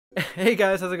Hey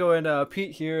guys, how's it going?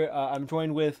 Pete here. I'm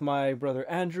joined with my brother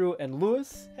Andrew and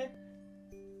Lewis.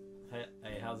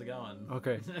 Hey, how's it going?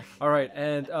 Okay. All right,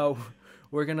 and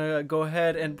we're gonna go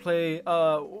ahead and play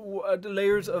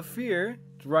Layers of Fear.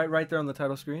 It's right there on the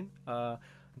title screen.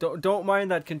 Don't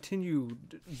mind that continue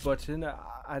button.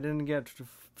 I didn't get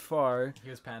far. He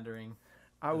was pandering.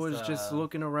 I was just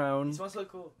looking around. He smells so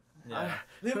cool. Yeah.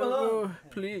 Leave him alone. Oh,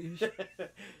 please.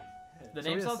 The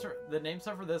name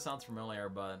stuff for this sounds familiar,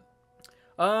 but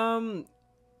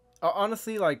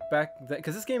honestly, like back then,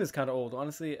 because this game is kind of old.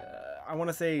 Honestly, I want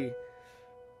to say,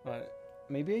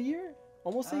 maybe a year,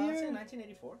 almost a year. I'd say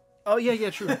 1984. Oh yeah,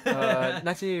 true.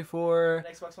 1984.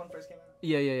 When Xbox One first came out.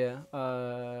 Yeah. Yeah,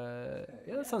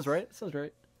 that sounds right. Sounds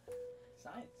right.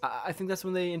 Science. I think that's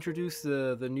when they introduced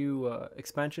the new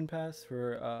expansion pass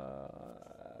for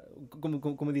como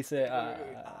dice in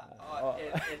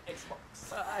Xbox.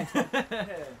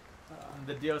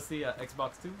 the DLC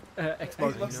Xbox 2.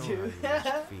 Xbox. Xbox You know 2.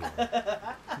 how you must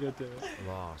feel. Good.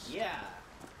 Lost, Yeah.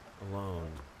 alone,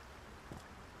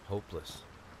 hopeless.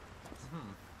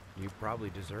 You probably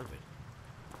deserve it.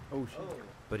 Oh shit. Oh.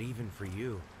 But even for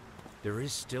you, there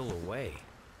is still a way.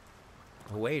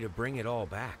 A way to bring it all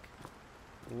back.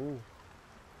 Ooh.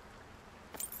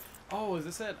 Oh, is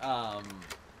this it?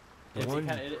 The one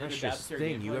precious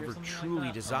thing you ever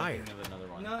truly desired.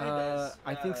 No, it does.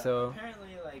 I think so. Apparently,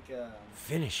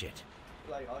 Finish it.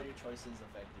 like all your choices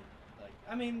affected. Like,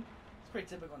 I mean, it's pretty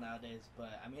typical nowadays,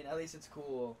 but I mean, at least it's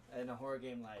cool in a horror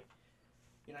game. Like,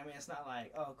 you know what I mean? It's not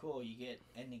like, oh, cool, you get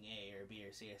ending A or B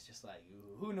or C. It's just like,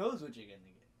 who knows what you're gonna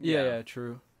get. Yeah,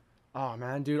 true. Oh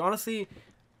man, dude. Honestly,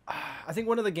 I think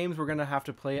one of the games we're gonna have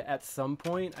to play at some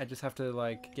point. I just have to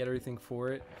like get everything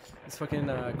for it. It's fucking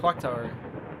Clock Tower.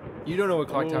 You don't know what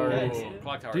Clock Tower is?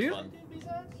 Clock Tower Do is you? fun.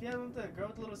 Besides, yeah, with the girl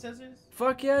with the little scissors.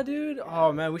 Fuck yeah, dude.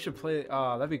 Oh man, we should play.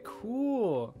 Oh, that'd be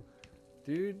cool,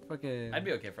 dude. Fucking. I'd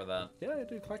be okay for that. Yeah,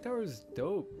 dude. Clock Tower is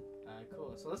dope. Alright,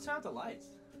 cool. So let's turn out the lights.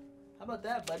 How about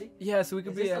that, buddy? Yeah, so we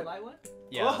could Is be. this the light one?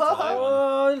 Yeah, that's what I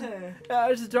want. Oh,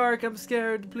 it's dark. I'm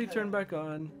scared. Please turn back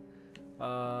on.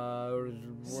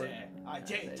 Say, I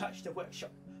didn't touch the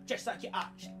workshop, just like you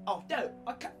asked. Although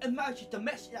I can't imagine the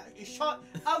mess that you shot.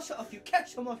 Also, if you care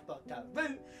so much about that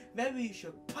room, maybe you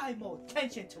should pay more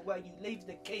attention to where you leave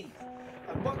the keys.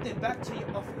 And walk them back to your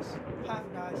office. Have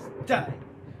a nice day.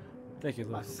 Thank you,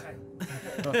 Lewis.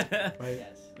 Okay. Right.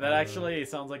 Yes. That actually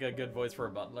sounds like a good voice for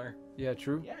a butler. Yeah,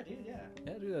 true. Yeah, dude. Yeah.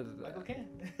 Yeah, dude. Michael Caine.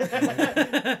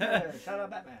 Shout out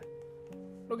Batman.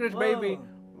 Look at this Whoa. baby.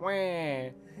 Wah.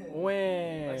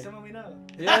 Wah. Like someone we know.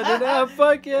 Yeah, dude. Ah,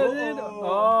 fuck yeah, dude. Whoa.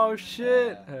 Oh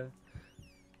shit. Yeah.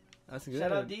 That's good.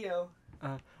 Shout out Dio.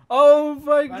 Oh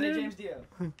fuck, My name dude. James Dio.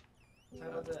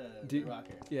 Shout out to Dio-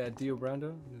 Rocker. Yeah, Dio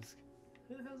Brando.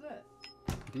 Who the hell's that?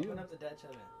 Dio. Open up the Dad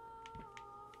Children.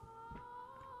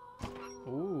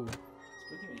 Ooh.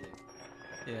 Spooky music.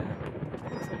 Yeah.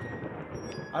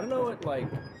 I don't know what like.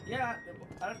 Yeah,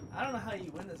 I don't know how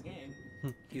you win this game.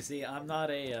 You see, I'm not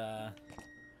an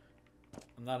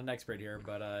expert here,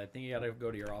 but I think you gotta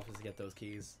go to your office to get those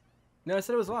keys. No, I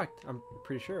said it was locked. I'm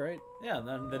pretty sure, right? Yeah, and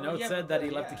then the Oh, note yeah, said but that he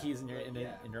left yeah, the keys in your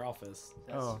yeah. in your office.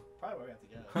 That's Oh. probably where we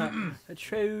have to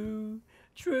go.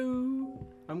 True.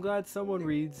 I'm glad someone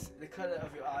reads. The color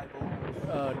of your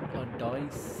eyeballs. A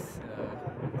dice.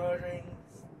 Murderings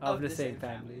Of the same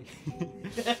family.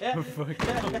 Fuck.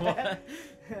 What?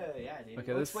 Yeah, dude. Okay,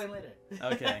 We'll let's- explain later.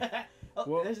 Okay. Oh,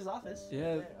 Well, there's his office.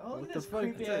 yeah, Oh, what look at the this fuck?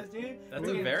 creepy That's ass dude. That's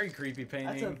Look a at- very creepy That's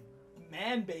painting. a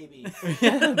man baby.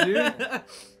 Yeah, dude. Yeah,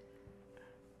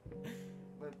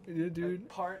 Like, dude.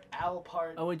 part owl,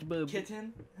 part I want you,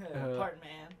 kitten, part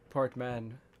man. Part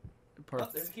man. Oh,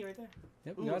 there's a key right there.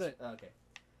 Yep, Ooh, got it. Okay.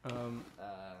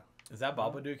 Is that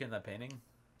Babadook in that painting?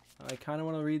 I kind of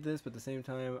want to read this, but at the same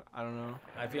time, I don't know.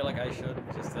 I feel like I should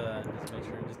just make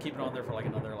sure, just keep it on there for like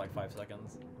another 5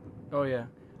 seconds. Oh yeah.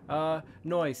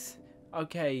 Noise.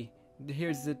 Okay.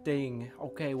 Here's the thing.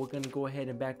 Okay, we're gonna go ahead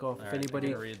and back off. All If right, I anybody,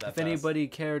 gotta read that if fast. anybody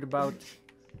cared about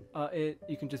it,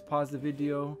 you can just pause the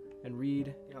video and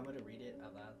read. You want me to read it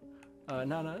out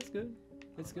loud? No, it's good.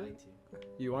 It's I'd good. like to.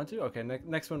 You want to? Okay,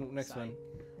 next one. Psych.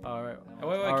 All right. Oh,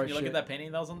 wait, Alright, can you look shit. at that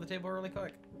painting that was on the table really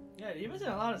quick? Yeah, you're missing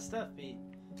a lot of stuff, Pete.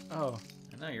 Oh,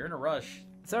 I know, you're in a rush.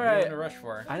 it's What are you alright. in a rush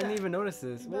for? I didn't even notice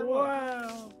this. You better look.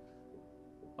 Wow.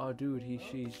 Oh, dude,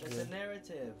 she's. It's a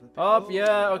narrative. with Oh, people-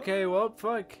 yeah. Okay. Well,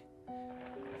 fuck.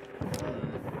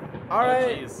 All Oh,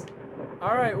 right. jeez.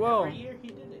 All right. Well. Every year he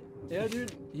did it. Yeah,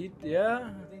 dude. Yeah.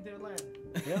 I think they would learn.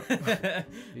 Yep.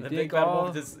 You The think big bad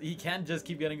all- wolf he can't just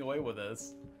keep getting away with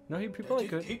this. No, he probably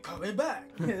could. Keep coming back.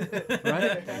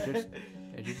 Right?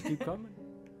 They just keep coming.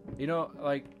 You know,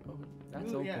 like, oh,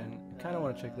 that's Ooh, yeah. open. kind of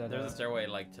want to check that There's a out. stairway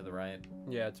like to the right.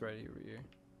 Yeah, it's right over here.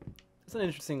 It's an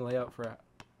interesting layout for.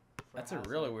 That's a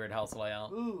really weird house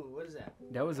layout. Ooh, what is that?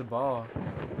 That was a ball.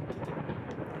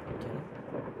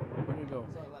 Where'd it go?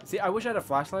 It's all left. See, I wish I had a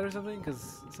flashlight or something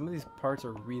because some of these parts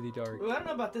are really dark. Ooh, I don't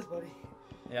know about this, buddy.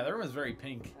 Yeah, the room is very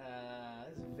pink.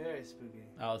 This is very spooky.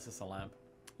 Oh, it's just a lamp.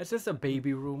 It's just a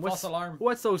baby room. False alarm.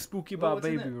 What's so spooky about what's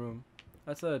in baby there? room?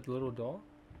 That's a little doll.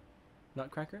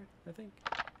 Nutcracker, I think.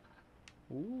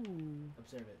 Ooh.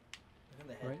 Observe it. Look at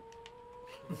the head. Right.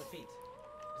 Look at the feet.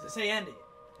 Does it say Andy?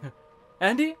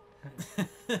 Andy?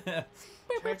 Try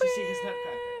to see his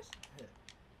nutcrackers.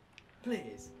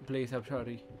 Please. Please help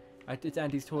Charlie. It's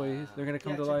Andy's toys. They're gonna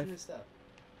come yeah, to check life. his stuff.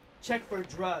 Check for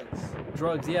drugs.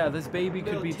 Drugs. Yeah, this baby could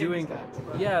Little be Timmy's doing. got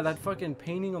drugs. Yeah, that fucking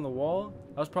painting on the wall.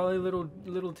 That was probably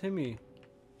little Timmy.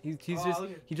 He's Oh, just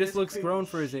look at he just this looks creepy grown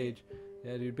for his shit. age.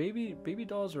 Yeah, dude. Baby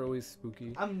dolls are always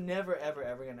spooky. I'm never, ever,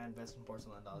 ever gonna invest in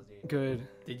porcelain dolls, dude. Good.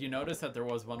 Did you notice that there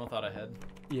was one without a head?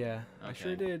 Yeah, I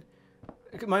sure Okay. did.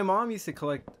 My mom used to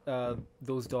collect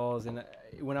those dolls, and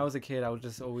when I was a kid, I was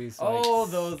just always like. Oh,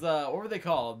 those, what were they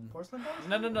called? Porcelain dolls?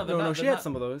 No, they're No, not, she they're had not-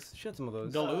 some of those. She had some of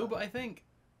those. Galoob, I think.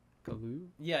 Galoo?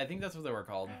 Yeah, I think that's what they were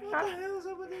called. What the hell is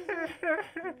up with this?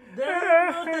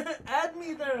 There, add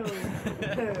me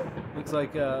those. Looks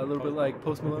like a little bit like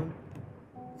Post Malone.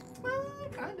 Well,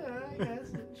 kinda, I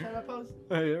guess. Shout out post.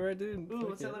 Oh, yeah, right, dude. Ooh, Fuck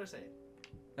what's yeah. that letter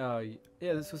say?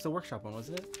 Yeah, this was the workshop one,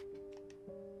 wasn't it?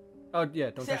 Oh yeah,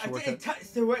 don't Say, touch the I workshop. didn't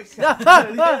touch the workshop.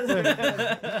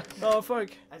 Oh fuck.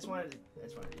 I just wanted to.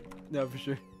 No, for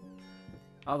sure.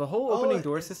 The whole opening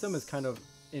door it's- system is kind of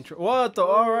intro. What the?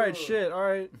 All right, Ooh. shit. All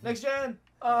right. Next gen.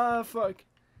 Fuck.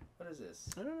 What is this?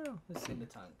 I don't know. Let's see. In the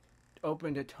tongue.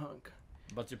 Open the trunk.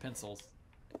 Bunch of pencils.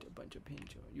 A bunch of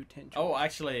pincho utensils. Oh,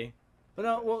 actually, But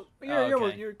no, well,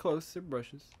 okay. you're close. They're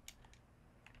brushes.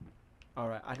 All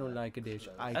right. I don't like a dish.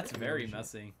 I that's very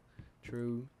close it. messy.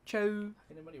 True. Chow. How can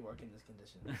anybody work in this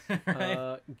condition?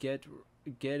 Right?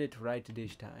 Get it right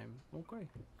this time. Okay.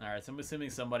 All right, so I'm assuming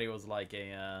somebody was like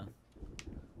a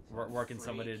working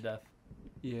somebody to Freak. death.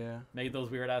 Yeah. Made those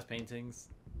weird ass paintings.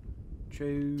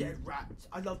 True. Dead rats.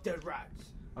 I love dead rats.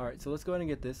 All right. So let's go ahead and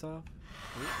get this off.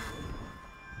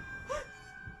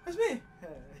 That's me.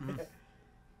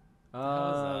 How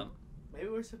was Maybe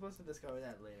we're supposed to discover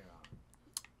that later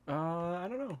on. I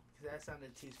don't know. Because that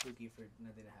sounded too spooky for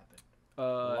nothing to happen.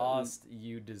 Lost,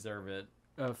 you deserve it.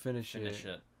 Finish Finish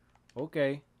it.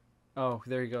 Okay. Oh,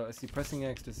 there you go. See, pressing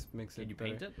X just makes it Can you better.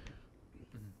 paint it?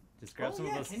 Just grab Oh, some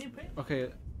yeah, of those. can you paint? Okay.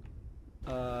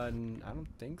 I don't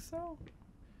think so.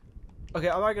 Okay,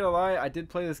 I'm not gonna lie. I did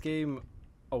play this game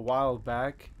a while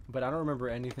back, but I don't remember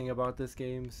anything about this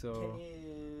game. So. Can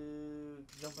you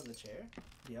jump on the chair?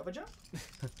 Do you have a jump?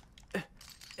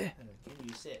 Can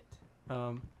you sit?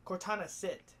 Cortana,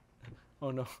 sit.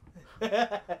 Oh no.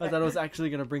 I thought I was actually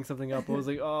gonna bring something up. I was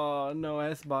like, oh no,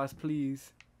 S boss,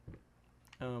 please.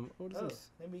 What is this?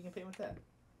 Maybe you can paint with that.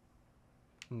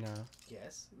 No.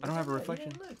 Yes. I don't have a Look at that,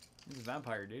 reflection. yeah, look. He's a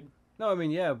vampire, dude. No, I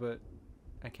mean yeah, but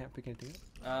I can't pick anything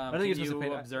up. Can think you're supposed to you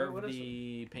paint it. observe What is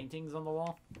the paintings on the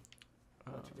wall?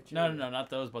 Uh, No, not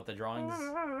those, but the drawings.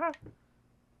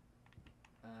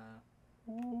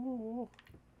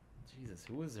 Jesus,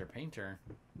 who is their painter?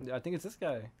 I think it's this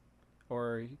guy,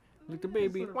 or look the This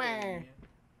baby. little Wah, baby.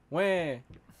 wah.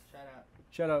 Shout out.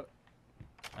 Shut up.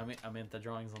 I meant the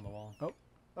drawings on the wall.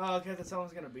 Oh, okay, that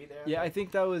someone's gonna be there. Yeah, I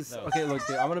think that was No. okay. Look,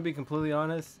 dude, I'm gonna be completely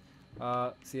honest.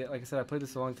 See, like I said, I played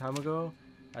this a long time ago.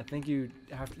 I think you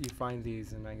find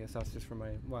these, and I guess that's just for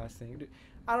my last thing. Dude,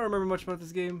 I don't remember much about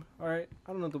this game. All right,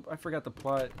 I don't know. I forgot the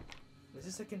plot. Is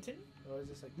this a continue? Or is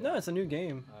this like No, it's a new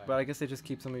game, Alright. but I guess they just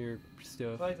keep some of your I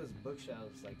stuff. feel like those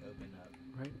bookshelves like open up.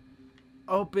 Right.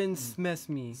 Open smes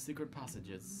me. Secret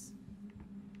passages.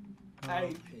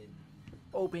 Open.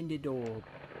 Open the door.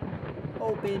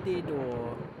 Open the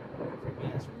door.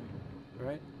 Creepy ass room.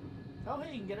 Right. Oh,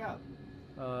 hey, you can get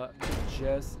out.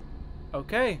 Just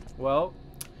okay. Well,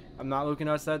 I'm not looking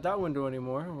outside that window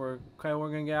anymore. We're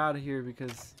gonna get out of here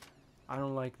because I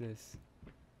don't like this.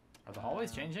 Are the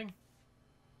hallways changing?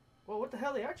 Well, what the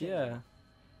hell they are changing? Yeah.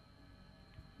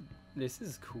 This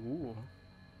is cool.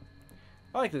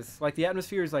 I like this. Like the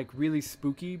atmosphere is like really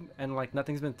spooky and like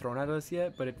nothing's been thrown at us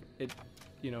yet, but it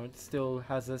you know, it still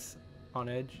has us on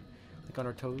edge, like on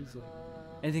our toes. Like,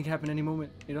 anything can happen any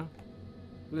moment, you know?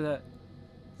 Look at that.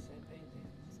 Same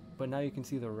paintings. But now you can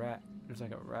see the rat. There's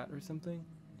like a rat or something.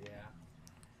 Yeah.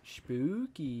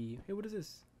 Spooky. Hey, what is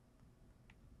this?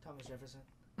 Thomas Jefferson.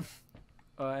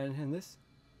 And this?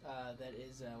 That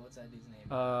is, what's that dude's name?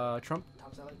 Trump?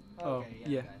 Tom Selleck? oh, Okay,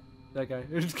 yeah. that guy.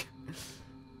 That guy.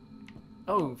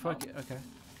 Oh, fuck it. Okay.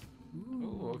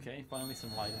 Ooh, okay. Finally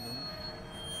some light in the room.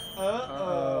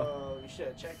 Uh-oh. You should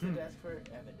have checked the desk for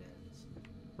evidence.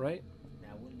 Right? Now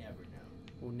we'll never know.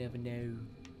 We'll never know.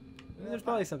 There's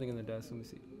probably something in the desk. Let me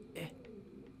see.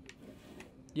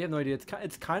 You have no idea.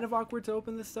 It's kind of awkward to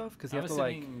open this stuff because you I'm have to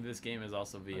like. assuming this game is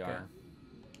also VR.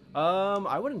 Okay.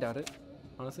 I wouldn't doubt it,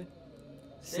 honestly.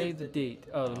 Save the date.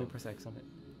 Oh, let me press X on it.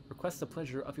 Request the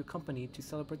pleasure of your company to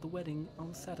celebrate the wedding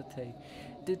on Saturday,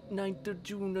 the 9th of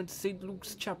June at St.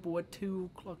 Luke's Chapel at 2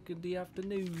 o'clock in the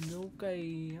afternoon.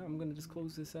 Okay, I'm gonna just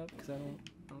close this up because I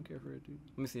don't care for it, dude.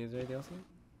 Let me see. Is there anything else in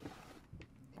it?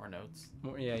 More notes.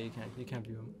 More, yeah, you can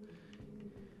view them.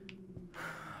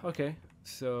 Okay,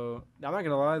 so I'm not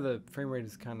gonna lie, the frame rate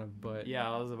is kind of, but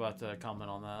Yeah, I was about to comment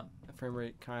on that. the frame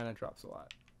rate kind of drops a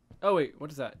lot. Oh wait,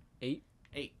 what is that? 8?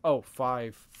 8. Oh,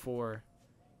 5, 4,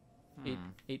 8, Hmm.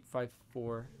 8, 5,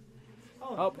 4.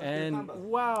 Oh, Up must be a and combo.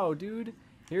 wow, dude,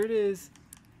 here it is.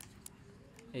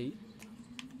 8.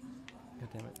 God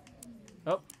damn it.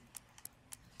 Up.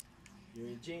 You're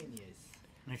a genius.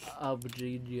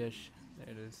 Genius. There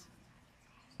it is.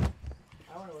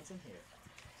 I wonder what's in here.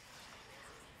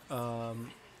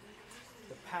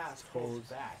 The past holds Holds.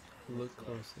 back. Look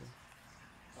closer.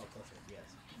 Oh, closer. Yes.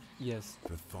 Yes.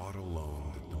 The thought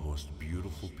alone that the most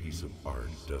beautiful piece of art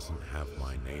doesn't have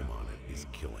my name on it is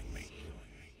killing me.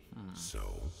 So,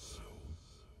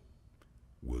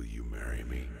 will you marry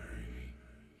me?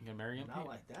 You gonna marry him? Not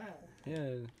like that.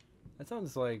 Yeah. That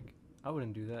sounds like I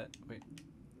wouldn't do that. Wait.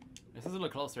 This is a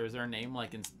look closer. Is there a name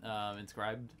like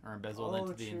inscribed or embezzled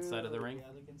into the inside of the ring? Yeah,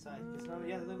 look inside. It's not,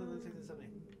 yeah, look, looks like there's something.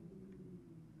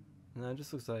 No, it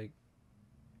just looks like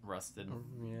Rusted.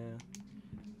 yeah.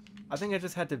 I think I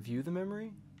just had to view the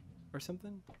memory or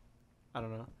something. I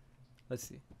don't know. Let's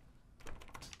see.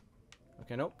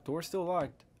 Okay, nope. Door's still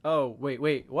locked. Oh,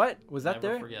 wait. What? Was that Never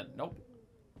there? forget. Nope.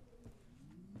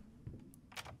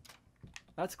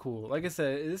 That's cool. Like I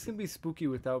said, this can be spooky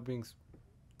without being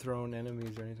thrown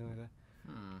enemies or anything like that.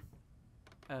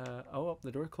 Hmm. Oh,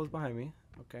 the door closed behind me.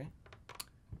 Okay.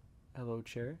 Hello,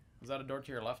 chair. Was that a door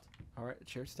to your left? All right,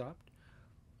 chair stopped.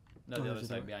 No, Oh, the there's other a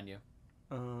side door. behind you.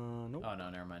 Nope. Oh no,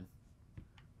 never mind.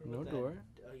 No What the- door.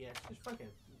 Oh, yeah, just fucking.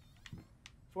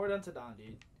 Forward unto dawn,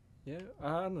 dude. Yeah,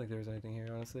 I don't think there was anything here,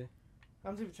 honestly.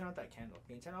 I'm gonna turn off that candle.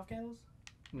 Can you turn off candles?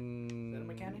 Mm, that a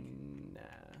mechanic? Nah.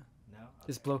 No.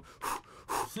 Just Okay.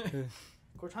 blow.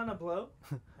 Cortana blow.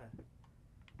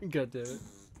 God damn it.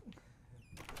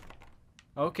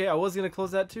 Okay, I was gonna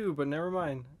close that too, but never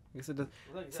mind. I guess it does.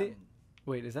 Look, is See- that-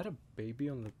 Wait, is that a baby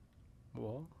on the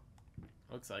wall?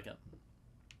 Looks like it.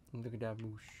 Look at that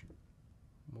moosh.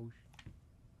 Moosh.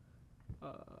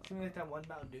 Seems like that one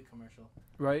Mountain Dew commercial.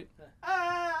 Right?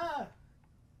 Ah!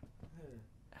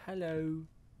 Hello,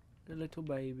 the little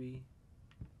baby.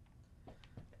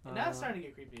 And now it's starting to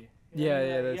get creepy. yeah, like,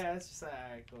 yeah, that's- yeah, it's just like,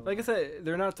 alright, cool. Like I said,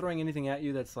 they're not throwing anything at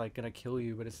you that's like gonna kill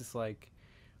you, but it's just like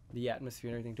the atmosphere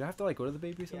and everything. Do I have to like go to the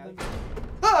baby or Yeah, something?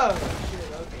 oh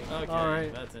shit! Okay. Okay,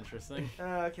 Alright. that's interesting.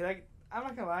 Okay, I'm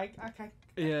not gonna lie. I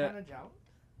Yeah. kind of jump.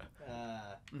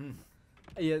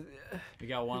 Yeah. We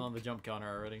got one on the jump counter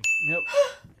already. Nope.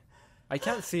 I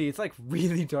can't see. It's like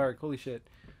really dark. Holy shit.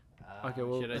 Okay,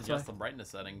 well, Should that's adjust why- the brightness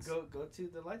settings. Go to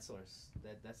the light source.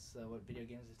 That's what video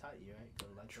games have taught you, right? Go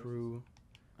to light True.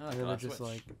 Oh, And then they're last just switch.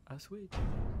 like a switch.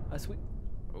 A switch.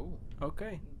 Ooh.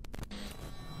 Okay.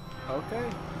 Okay.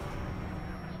 sources.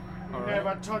 All right.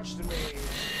 Never touched me.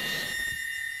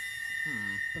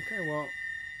 Okay. Well,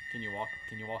 Can you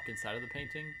walk inside of the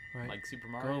painting? Right. Like Super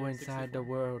Mario? go inside the 64?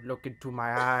 world. Look into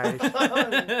my eyes.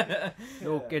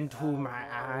 Look into my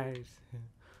eyes.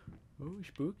 Oh,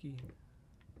 spooky.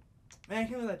 Man, I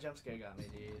can't believe that jump scare got me,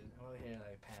 dude. I'm over here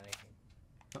like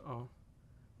panicking. Uh oh.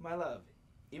 My love,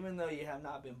 even though you have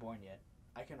not been born yet,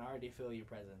 I can already feel your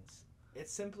presence.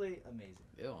 It's simply amazing.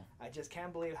 Ew. I just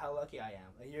can't believe how lucky I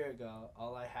am. A year ago,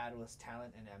 all I had was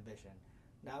talent and ambition.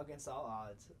 Now, against all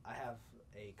odds, I have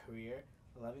a career,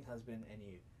 a loving husband, and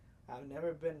you. I've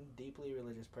never been a deeply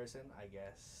religious person, I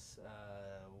guess.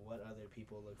 What other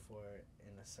people look for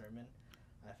in a sermon,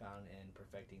 I found in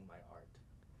perfecting my art.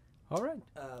 All right.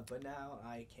 But now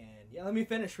I can. Yeah, let me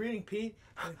finish reading, Pete.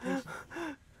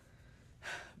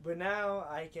 But now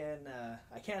I can.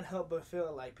 I can't help but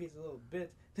feel like Pete's a little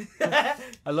bit.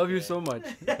 I love you so much.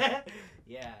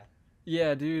 Yeah.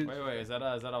 Yeah, dude. Wait, is that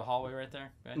a hallway right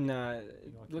there? Okay. Nah, Can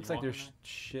it you looks like walk there's in there?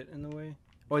 shit in the way.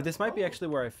 Oh, this might be Oh. actually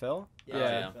where I fell. Yeah.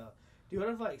 Yeah. I felt. Dude, what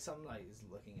if like something like is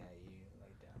looking at you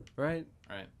like down? Right?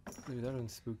 Right. Dude, that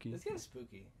one's spooky. It's kind of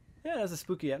spooky. Yeah, it has a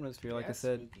spooky atmosphere, like Yeah, I it's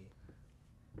said. Spooky.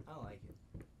 I don't like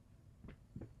it.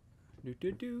 Do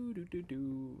do do do do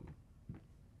do.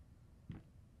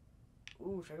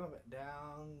 Ooh, should I go back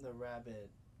down the rabbit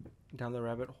Down the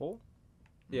rabbit hole?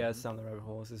 Yeah, it's down the rabbit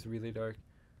hole. This is really dark.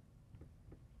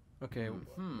 Okay. A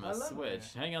I love switch.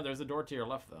 it. Hang on, there's a door to your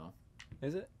left though.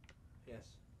 Is it?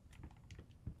 Yes.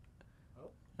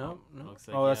 No, no. Looks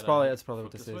like Oh, you that's had probably to that's probably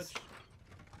what flip this the is. switch.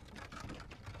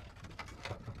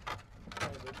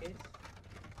 Bookcase?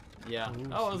 Yeah. Ooh,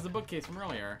 Oh, it was the bookcase from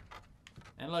earlier.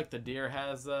 And look, the deer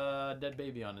has a dead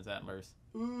baby on his antlers.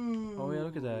 Ooh. Oh, yeah,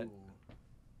 look at that.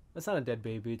 That's not a dead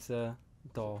baby. It's a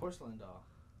doll. Porcelain doll.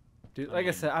 Dude, I like I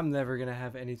mean- said, I'm never gonna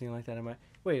have anything like that in my.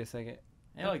 Wait a second.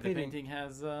 And look, the painting- painting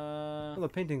has Oh, the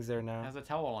painting's there now. has a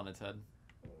towel on its head.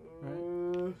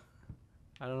 Right.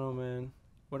 I don't know, man.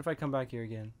 What if I come back here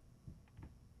again?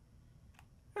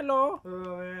 Hello.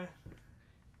 Oh man.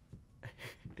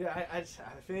 Yeah, I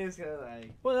think it's gonna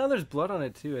like. Well, now there's blood on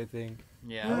it too. I think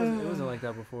Yeah. it wasn't like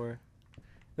that before. You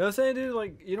know what I'm saying, dude?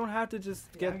 Like, you don't have to just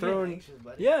Yeah, get I'm getting thrown. anxious,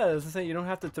 buddy. Yeah, that's the thing. You don't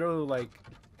have to throw like.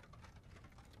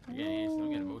 I'm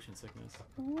getting motion sickness.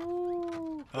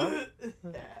 Huh?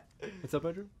 What's up,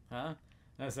 Andrew? Huh?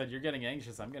 I said you're getting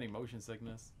anxious. I'm getting motion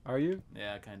sickness. Are you?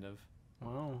 Yeah, kind of.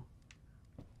 Wow.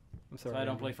 I'm So sorry. I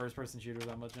don't play Andrew. first-person shooters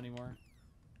that much anymore.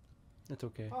 It's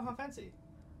okay. Oh, how fancy.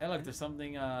 Hey, look, there's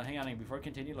something. Hang on, before I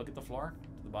continue, look at the floor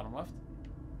to the bottom left.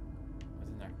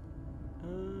 What's in there?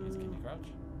 Can you crouch?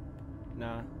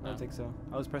 Nah, I No? don't think so.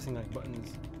 I was pressing like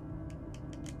buttons.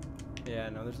 Yeah,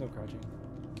 no, there's no crouching.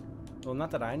 Well,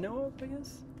 not that I know of, I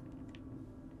guess.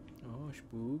 Oh,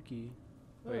 spooky.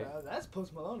 Wait. Oh, that's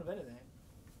Post Malone, if anything.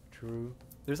 True.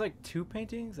 There's like two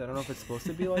paintings. I don't know if it's supposed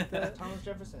to be like that. Thomas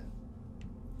Jefferson.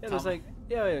 Yeah, there's Tom- like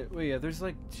yeah. There's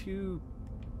like two.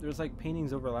 There's like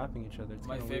paintings overlapping each other. It's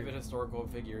My kinda favorite weird. historical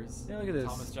figures. Yeah, look at this.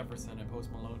 Thomas Jefferson and Post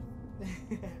Malone.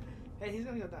 Hey, he's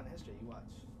gonna go down in history. You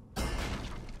watch.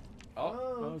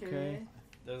 Oh, okay.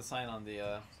 there's a sign on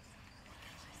the.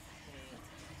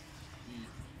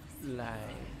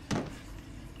 Live.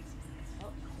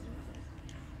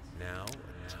 Now,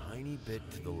 a tiny bit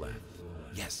to the left.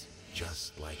 Yes,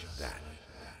 just like that.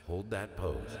 Hold that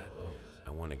pose. I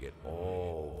want to get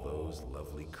all those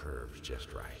lovely curves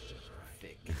just right.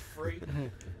 Thick freak.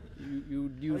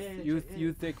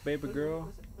 You thick baby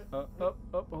girl. Hold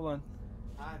on.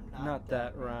 I'm Not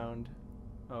that round.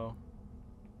 Oh.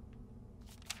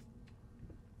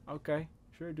 Okay,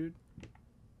 sure, dude.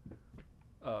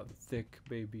 Thick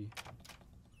baby.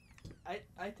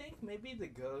 I think maybe the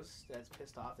ghost that's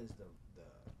pissed off is the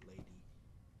lady.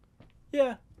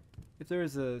 Yeah. If there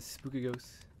is a spooky ghost.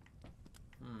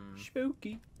 Hmm.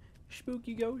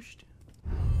 Spooky ghost.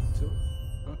 So,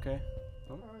 okay.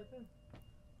 Alright then.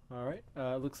 All right.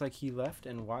 Looks like he left,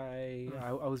 and why?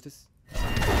 I was just.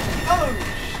 Oh!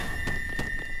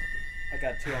 I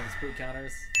got 2 on the spook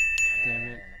counters. Damn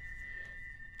it.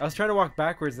 I was trying to walk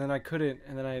backwards, then I couldn't,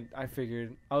 and then I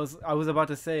figured I was about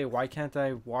to say, why can't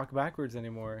I walk backwards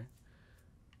anymore?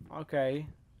 Okay,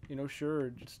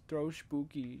 sure, just throw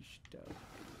spooky stuff.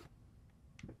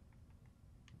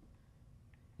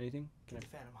 Anything? Can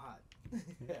Get the Phantom hot.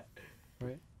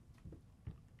 Right.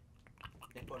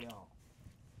 Napoleon.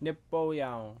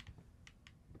 Napoleon.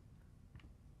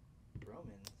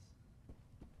 Romans.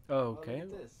 Oh, Oh, okay.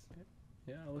 look at this.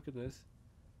 Yeah, look at this.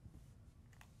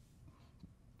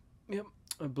 Yep,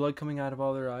 blood coming out of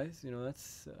all their eyes.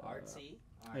 That's Artsy.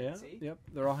 Yeah. Artsy. Yep,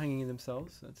 they're all hanging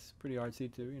themselves. That's pretty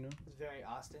artsy too. It's very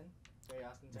Austin. Very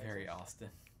Austin, Texas. Very Austin.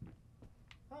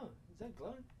 Oh, is that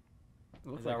glowing? It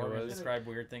looks Is like that it where we're gonna was. describe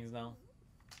weird things now?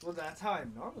 Well, that's how I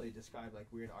normally describe like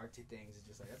weird artsy things. It's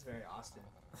just like that's very Austin.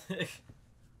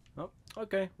 Oh,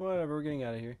 okay, whatever. We're getting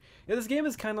out of here. Yeah, this game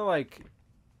is kind of like.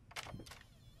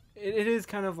 It is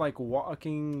kind of like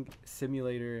walking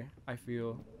simulator. I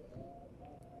feel.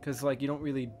 Cause like you don't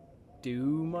really do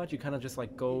much. You kind of just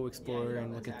like go explore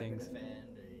and look at things. Defend,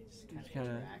 or you just kind of Kinda-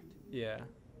 interact. Yeah.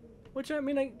 Which I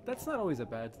mean, that's not always a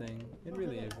bad thing. It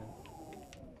really isn't.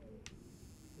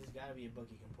 There's gotta be a book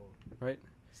you can pull. Right.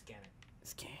 Scan it.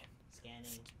 Scanning.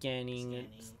 Scanning.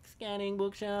 Scanning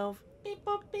bookshelf. Beep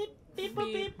boop beep beep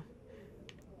boop beep.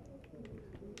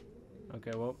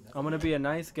 Okay, well, I'm gonna be a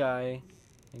nice guy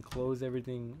and close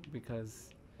everything because,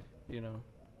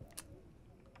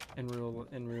 in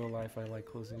real life, I like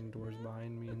closing doors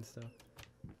behind me and stuff.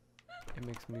 It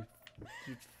makes me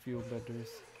feel better.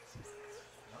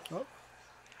 Oh,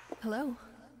 Hello.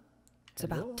 It's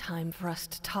Hello. about time for us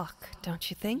to talk, don't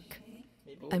you think?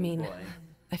 Maybe. I mean, boy.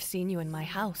 I've seen you in my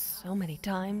house so many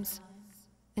times,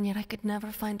 and yet I could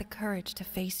never find the courage to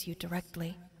face you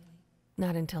directly.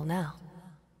 Not until now.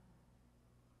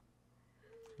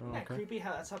 Isn't that okay. creepy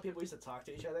how that's how people used to talk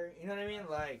to each other? You know what I mean?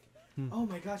 Like, Hmm. oh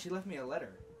my god, she left me a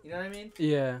letter. You know what I mean?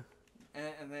 Yeah.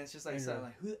 And then it's just like, I so know.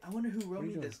 like, I wonder who wrote are you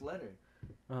me doing? this letter.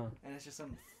 Uh-huh. And it's just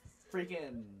some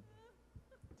freaking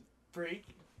freak.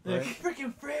 Right.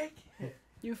 Freaking freak.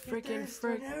 You freaking This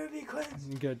will frick. never be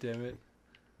quenched. God damn it.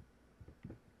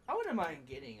 I wouldn't mind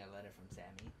getting a letter from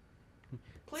Sammy.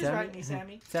 Please Sammy? write me,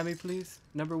 Sammy. Sammy, please.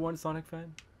 #1 Sonic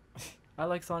fan. I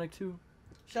like Sonic too.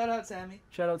 Shout out, Sammy.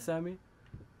 Shout out Sammy.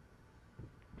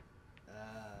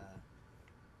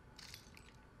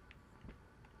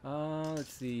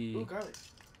 Let's see. Ooh, garlic.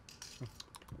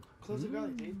 Close the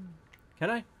garlic, dude. Can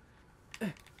I?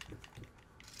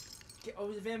 Get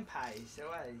over the vampires, so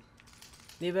I.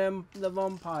 The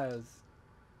vampires.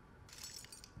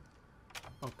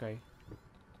 Okay.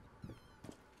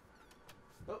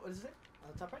 Oh, what is it?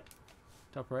 On the top right?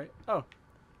 Top right. Oh.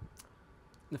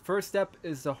 The first step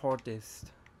is the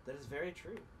hardest. That is very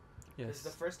true. Because Yes. the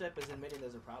first step is admitting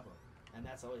there's a problem. And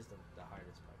that's always the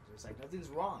hardest part. It's like, nothing's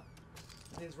wrong.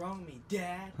 Nothing's wrong with me,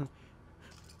 Dad.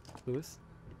 Lewis,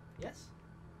 Yes?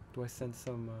 do I send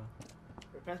some,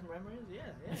 Repressed memories? Yeah,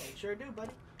 you sure do,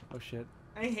 buddy. oh shit.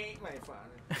 I hate my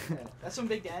father. Yeah. That's from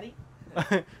Big Daddy.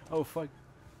 Oh fuck.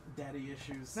 Daddy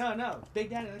issues. No, Big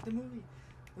Daddy, like the movie.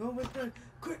 The one with the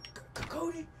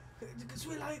Cody.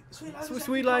 Sweet life,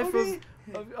 Sweet life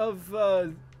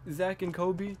of Zach and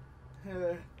Kobe.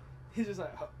 He's just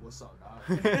like, what's up,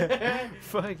 dog?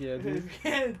 Fuck yeah, dude.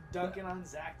 Dunking on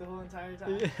Zach the whole entire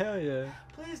time. Yeah, hell yeah.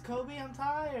 Please, Kobe, I'm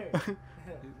tired.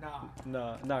 Nah.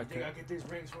 Nah, You not think I good. get these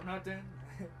rings for nothing?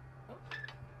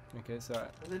 Okay, so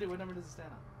What does it do? What number does it stand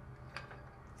on?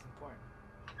 It's important.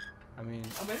 I mean,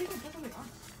 Oh, maybe you can put something on.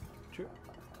 true.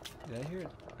 Did I hear it?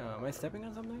 Am I stepping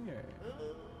on something or?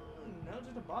 No,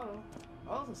 just a bottle.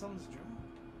 Oh, so someone's drunk.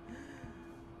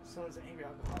 Someone's an angry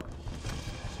alcoholic.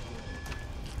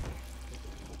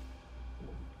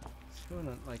 What's going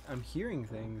on? Like, I'm hearing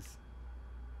things.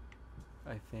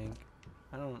 I think.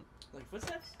 I don't. Like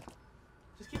footsteps?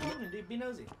 Just keep opening, dude. Be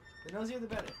nosy. The nosier, the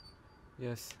better.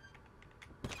 Yes.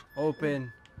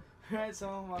 Open. Alright,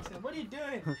 someone walks in. What are you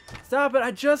doing? Stop it!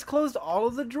 I just closed all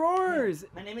of the drawers.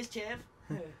 My name is Chev.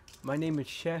 Yeah, My name is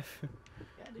Chef.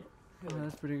 dude. Oh,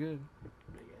 that's pretty good.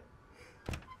 Pretty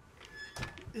good.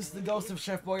 It's the ghost of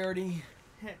Chef Boyardee.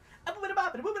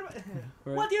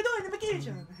 Right. What are you doing in the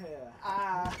kitchen?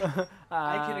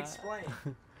 I can explain.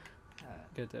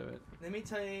 God damn it. Let me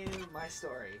tell you my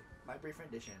story, my brief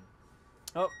rendition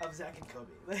Oh. of Zach and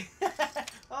Kobe.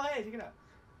 Oh, hey, check it out.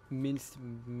 Minced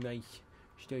meat.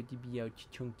 Start to be out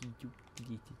chunky.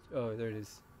 Oh, there it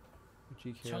is.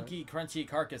 Chunky, crunchy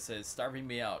carcasses starving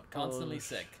me out. Constantly Oh,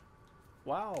 sick.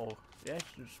 Wow. That's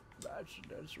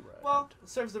right. Well, it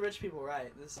serves the rich people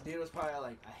right. This dude was probably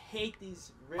like, I hate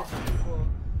these rich people.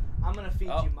 I'm gonna feed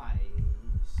Oh. you mice.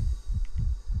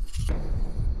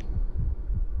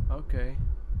 Okay.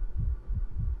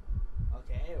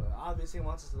 Okay, well, obviously he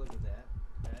wants us to look at that.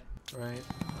 Okay. Right.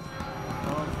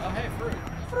 Oh, hey, fruit.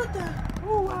 Fruta!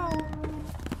 Oh wow.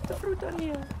 The fruit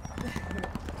here.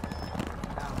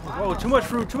 Now, Oh, too much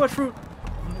fruit. Too much fruit.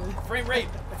 Frame rate.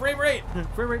 Frame rate.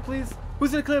 Frame rate, please.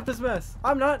 Who's gonna clean up this mess?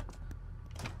 I'm not.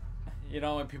 You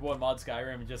know when people in mod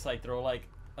Skyrim just like throw like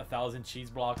 1,000 cheese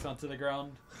blocks onto the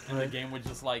ground and Right. the game would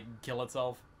just like kill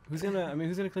itself? Who's gonna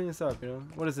clean this up? You know.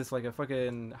 What is this, like a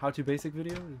fucking how-to basic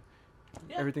video?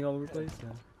 Yeah. Everything all over the place. Yeah.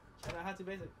 Shout out how to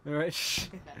basic. All right.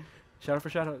 Shout out for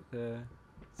shout out.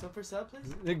 Sub for sub,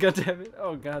 please. God damn it.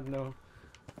 Oh god no.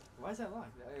 Why is that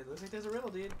locked? It looks like there's a riddle,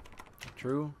 dude.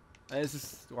 True. It's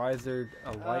just why is there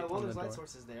a light Well, on the there's light door?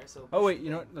 sources there, so. Oh push wait, the you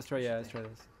know thing. what? Let's try. Push Yeah, the let's try thing.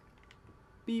 this.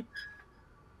 Beep.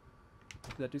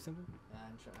 Did that do something?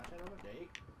 And try to update.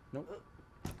 Nope.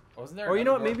 Wasn't there? Or you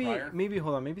know what? another Maybe door prior? maybe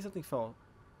hold on. Maybe something fell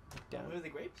down. Move the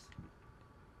grapes?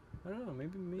 I don't know.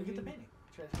 Maybe Look at the painting.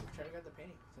 Try to get the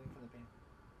painting. Something from the painting.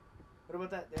 What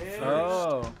about that? There it is.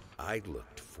 Oh. I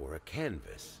looked for a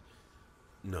canvas.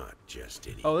 Not just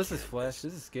any Oh, this is canvas. flesh.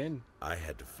 This is skin. I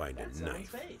had to find That's a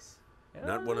someone's knife. face. Yeah,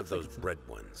 Not one of looks like those it's a- bread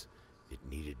ones. It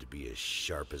needed to be as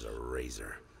sharp as a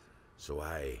razor. So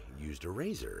I used a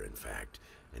razor, in fact,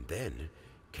 and then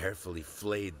carefully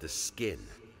flayed the skin.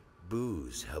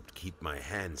 Booze helped keep my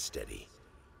hand steady.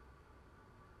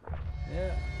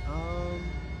 Yeah.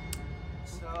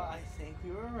 So I think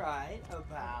we were right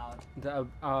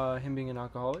about. Him being an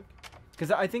alcoholic.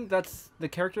 Because I think that's the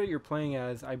character you're playing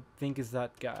as. I think is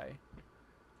that guy.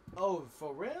 Oh,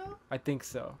 for real? I think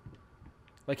so.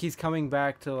 Like he's coming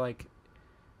back to like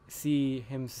see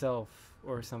himself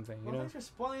or something. You Well, know. thanks for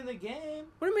spoiling the game.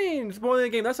 What do you mean spoiling the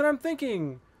game? That's what I'm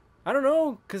thinking. I don't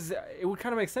know, cause it would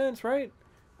kind of make sense, right?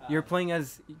 You're playing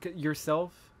as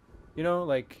yourself. You know,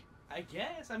 like. I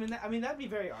guess. I mean, that'd be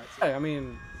very artsy. I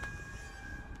mean,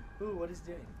 Ooh, what is it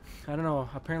doing? I don't know.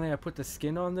 Apparently, I put the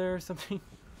skin on there or something.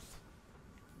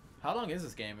 How long is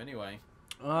this game anyway?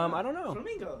 I don't know.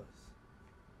 Flamingos.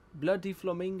 Bloody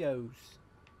flamingos.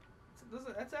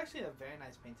 That's actually a very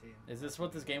nice painting. Is this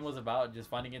what this game was about? Just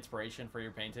finding inspiration for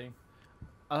your painting?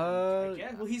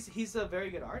 Yeah. Well, he's a very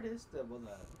good artist.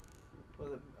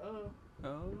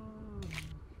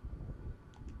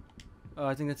 Oh,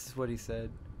 I think that's what he said.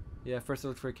 Yeah, first I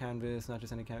looked for a canvas, not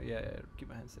just any canvas. Yeah, keep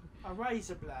my hands steady. A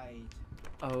razor blade.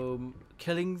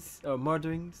 Killings,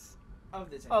 murderings Of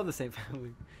the same. of the same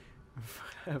family.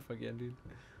 Fuck yeah, dude.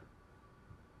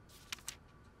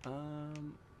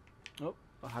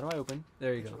 Oh, how do I open?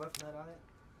 There you Put go. your left nut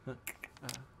on it.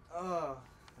 Huh. Oh.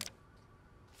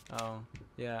 Oh,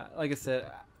 yeah. Like I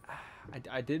said,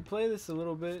 I did play this a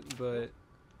little bit, but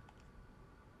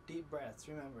Deep breaths.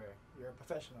 Remember, you're a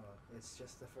professional. It's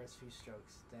just the first few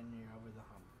strokes, then you're over the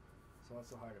hump. So what's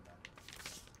so hard about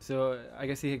it? so I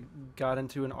guess he got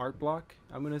into an art block.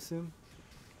 I'm gonna assume.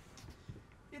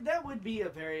 Yeah, that would be a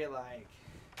very like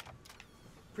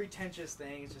pretentious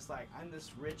thing. It's just like I'm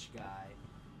this rich guy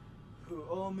who,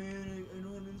 oh man, I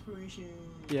don't have inspiration.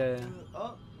 Yeah.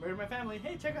 Oh, murder my family.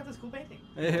 Hey, check out this cool painting.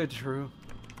 Yeah, true.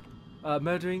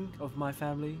 Murdering of my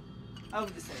family.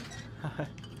 Of the same.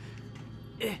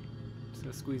 Just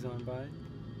gonna squeeze on by.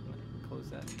 Close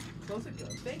that. Close it,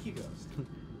 ghost. Thank you, ghost.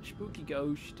 Spooky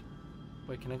ghost.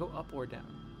 Wait, can I go up or down?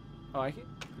 Oh, I can.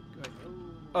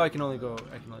 Oh, I can only go.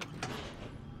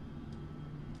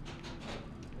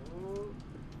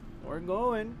 We're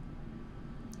going.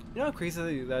 You know how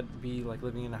crazy that'd be, like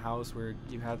living in a house where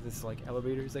you have this like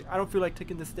elevator. It's like I don't feel like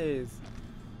taking the stairs.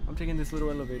 I'm taking this little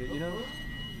elevator. You know?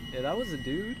 Yeah, that was a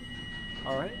dude.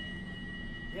 All right.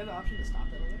 You have the option to stop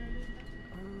the elevator.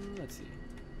 Let's see.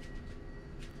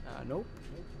 Nope.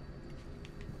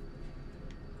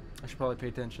 I should probably pay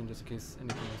attention just in case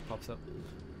anything else pops up.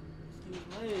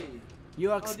 Excuse me.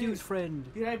 Your Oh, excuse, dude.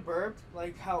 friend. Dude, I burped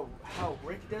like how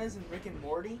Rick does in Rick and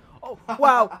Morty. Oh,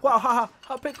 wow, ha,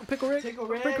 pickle Rick. Pickle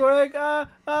Rick. Pickle Rick,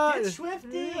 Get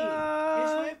Swifty.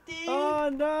 ah, Get Swifty. Oh,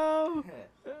 no.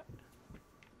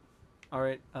 All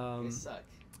right, You suck.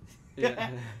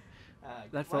 yeah. Why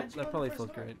that don't you go probably to the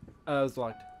felt first great. It was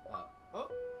locked. Oh.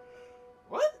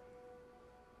 What?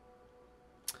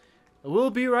 We'll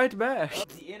be right back.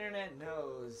 The internet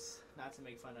knows not to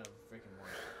make fun of Rick and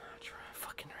Morty.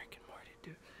 Fucking Rick and Morty,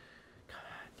 dude. God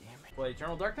damn it. What,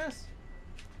 Eternal Darkness?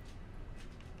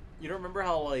 You don't remember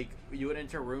how, like, you would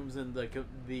enter rooms and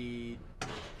the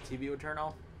TV would turn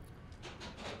off?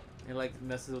 It, like,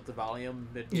 messes with the volume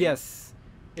mid-game? Yes.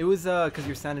 It was, because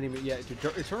your sanity... Yeah,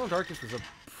 dude, Eternal Darkness was a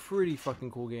pretty fucking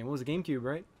cool game. It was a GameCube,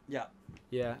 right? Yeah.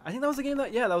 Yeah. I think that was the game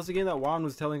that... Yeah, that was the game that Juan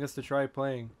was telling us to try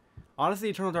playing. Honestly,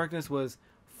 Eternal Darkness was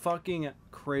fucking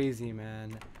crazy,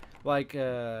 man. Like,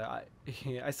 I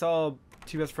saw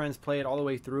two best friends play it all the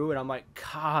way through, and I'm like,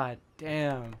 God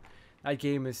damn. That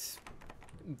game is...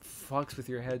 fucks with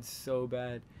your head so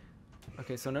bad.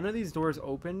 Okay, so none of these doors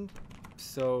opened,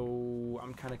 so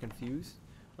I'm kind of confused.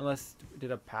 Unless,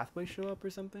 did a pathway show up or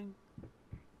something?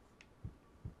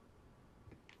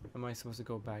 Am I supposed to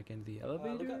go back into the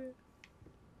elevator? Look up.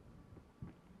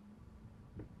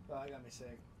 Oh, I got me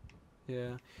sick.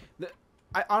 Yeah.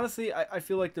 Honestly, I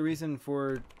feel like the reason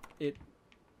for it...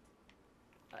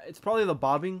 It's probably the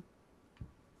bobbing.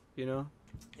 You know?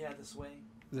 Yeah, the sway.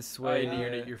 The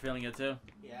sway. You're feeling it too?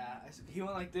 Yeah, he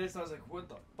went like this, and I was like, what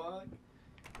the fuck?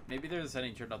 Maybe there's a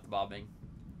setting turned off the bobbing.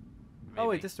 Oh,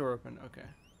 wait, Maybe. this door opened. Okay.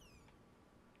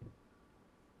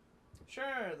 Sure,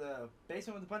 the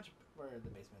basement with a bunch of... Or the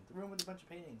basement. The room with a bunch of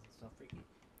paintings and stuff. Freaky.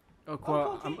 Oh,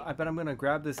 cool. cool key. I bet I'm going to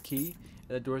grab this key,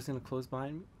 and the door's going to close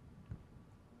behind me.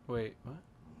 Wait, what?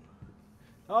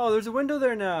 Oh, there's a window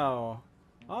there now.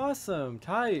 Awesome.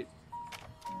 Tight.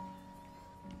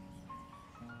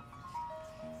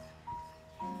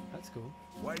 That's cool.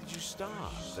 Why did you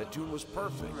stop? That tune was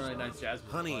perfect. Really nice jazz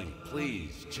music Honey, playing.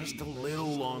 please, just a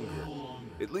little longer.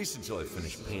 At least until I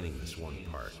finish painting this one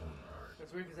part.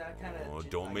 That's weird, because that kind of... Oh,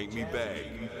 don't make me beg.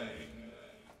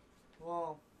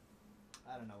 Well,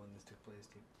 I don't know when this took place,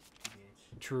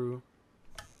 TBH. True.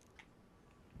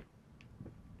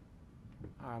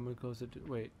 I'm going to close it.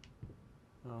 Wait.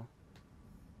 Oh.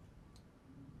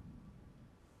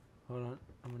 Hold on.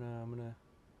 I'm gonna...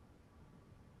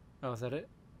 Oh, is that it?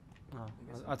 Oh,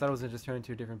 I thought it was gonna just turn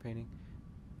into a different painting.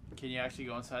 Can you actually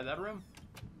go inside that room?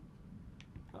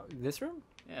 This room?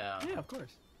 Yeah. Yeah, of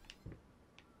course.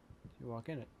 You walk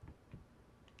in it.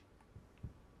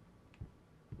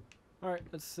 Alright,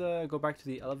 let's go back to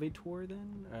the elevator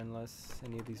then, unless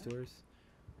any of these doors...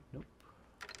 Nope.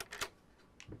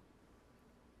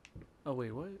 Oh,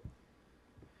 wait, what?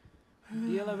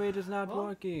 The elevator's not Well.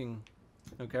 working.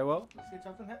 Okay, well... Let's get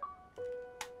chopped in half.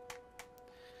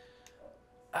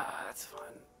 Ah, that's fun.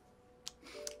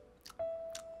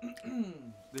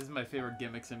 This is my favorite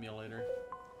gimmick simulator.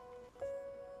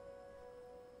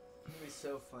 It'd be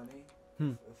so funny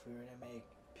Hmm. if we were to make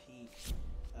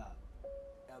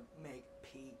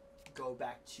Pete go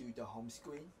back to the home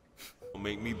screen. Don't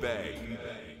make me beg.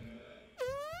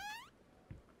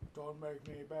 Don't make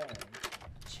me beg.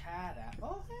 Chat out.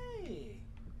 Oh hey.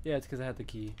 Yeah, it's because I had the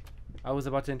key. I was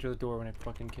about to enter the door when it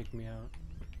fucking kicked me out.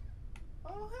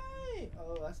 Oh hey.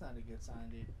 Oh, that's not a good sign,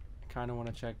 dude. Kind of want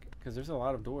to check because there's a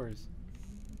lot of doors.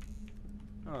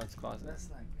 Oh, it's closet. That's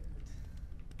not good.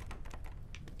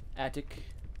 Attic.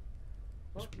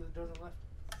 Oh, the door's on the left.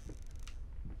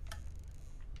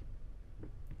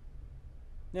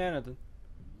 Yeah, nothing.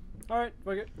 All right,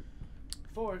 fuck it.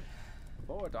 Forward.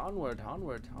 Forward, onward,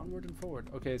 onward, onward and forward.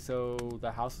 Okay, so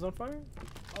the house is on fire?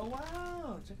 Oh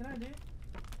wow. Check it out, dude.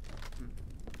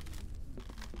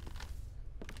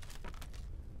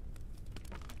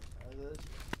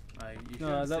 You No, shouldn't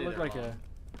that say looked they're like wrong.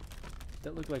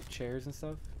 that looked like chairs and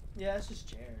stuff. Yeah, it's just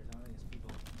chairs. I don't think it's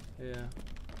people. Yeah.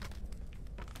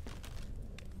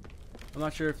 I'm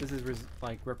not sure if this is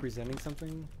like representing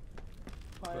something.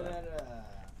 Probably But- that,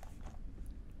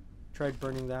 Tried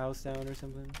burning the house down or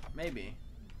something. Maybe.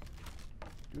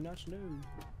 Do not know.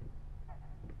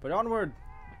 But onward.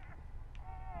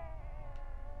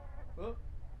 Oh,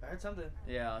 I heard something.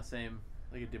 Yeah, same.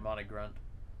 Like a demonic grunt.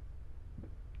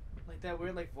 Like that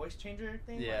weird like voice changer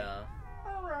thing. Yeah.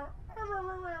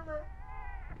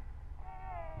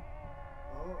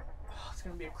 Oh, it's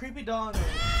gonna be a creepy doll in there.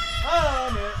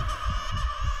 Oh, man.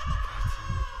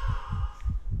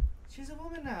 She's a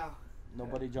woman now.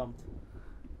 Nobody jumped.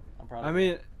 I'm proud of I you.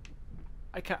 mean,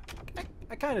 I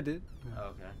kind of did. Oh,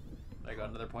 okay. I got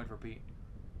another point for Pete.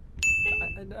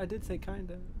 I did say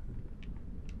kinda.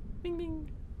 Bing bing.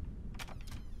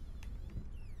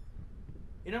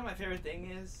 You know what my favorite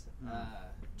thing is?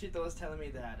 Chito was telling me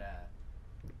that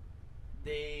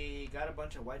they got a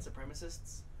bunch of white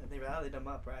supremacists and they rallied them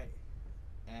up, right?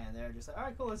 And they're just like, all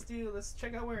right, cool, let's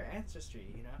check out where ancestry,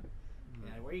 you know,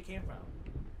 and where you came from.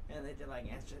 And they did like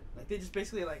they just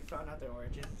basically like found out their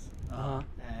origins. Uh-huh.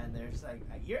 And they're just like,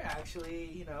 you're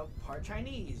actually, you know, part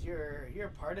Chinese. You're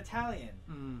part Italian.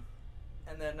 Mm.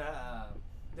 And then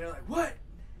they're like, what?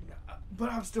 But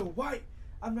I'm still white.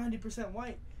 I'm 90%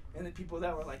 white. And the people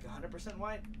that were like 100%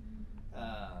 white,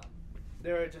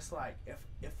 they were just like,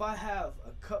 if I have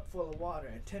a cup full of water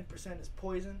and 10% is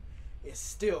poison, it's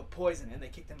still poison. And they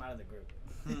kicked them out of the group.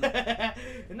 Isn't that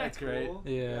That's cool? great.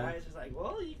 Yeah. It's just like,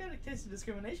 well, you got a taste of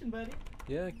discrimination, buddy.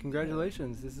 Yeah,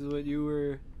 congratulations. This is what you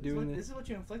were doing. This is what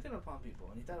you inflicted upon people,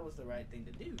 and you thought it was the right thing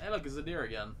to do. Hey, look, it's a deer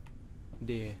again.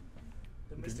 Deer.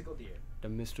 The mystical deer. The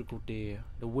mystical deer.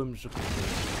 The whimsical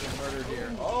deer. The murder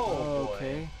deer. Oh, boy.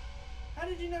 Okay. How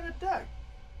did you know the duck?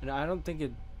 And I don't think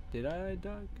it... Did I,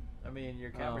 Doug? I mean, your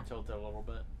camera tilted a little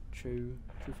bit. True.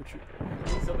 True for true. I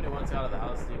think somebody wants out of the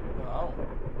house, dude. Oh.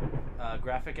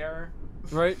 Graphic error?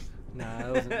 Right? Nah, that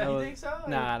wasn't... That You was, think so?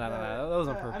 Nah, that was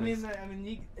on purpose. I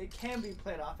mean, it can be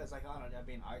played off as like, oh no, that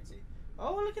being artsy.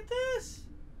 Oh, look at this!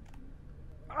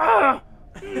 Ah!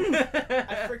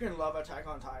 I freaking love Attack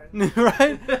on Titan.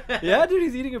 Right? Yeah, dude,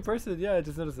 he's eating a person. Yeah, I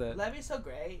just noticed that. Levy's so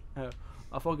great.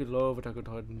 I fucking love Attack on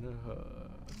Titan.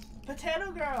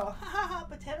 Potato Girl.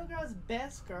 Potato Girl's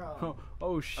best girl.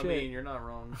 Oh shit. I mean, you're not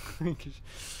wrong.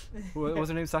 What was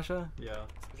her name? Sasha? Yeah.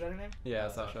 Is that her name? Yeah,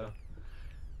 Yeah, Sasha. Sasha.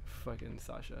 Fucking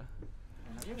Sasha.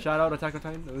 Give it Shout a- out Attack on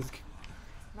Titan. That was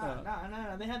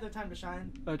No. They had their time to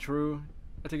shine. true.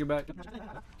 I take it back. Look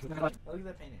at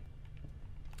that painting.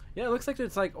 Yeah, it looks like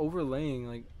it's like overlaying,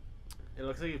 like It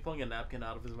looks like he's pulling a napkin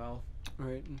out of his mouth.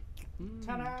 right.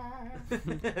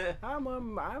 Ta-da! I'm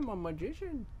a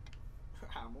magician.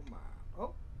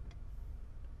 Oh,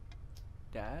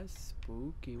 That's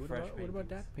spooky. What Fresh about paintings.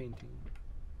 that painting?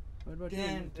 What about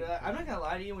and you? I'm not gonna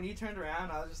lie to you. When you turned around,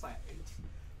 I was just like,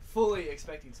 fully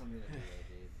expecting something to do there,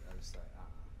 dude. I was just like,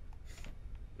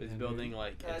 It's Yeah, building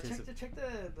like check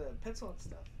the pencil and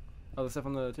stuff. Oh, the stuff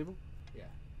on the table? Yeah.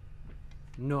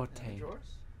 No And the tank. drawers.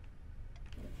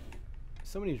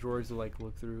 So many drawers to like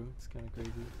look through. It's kind of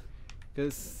crazy.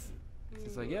 Cause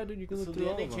it's like, yeah, dude, you can So look the through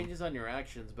all ending of them. changes on your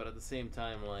actions, but at the same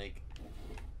time, like,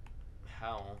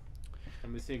 how?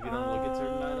 I'm assuming if you don't look at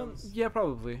certain items. Yeah,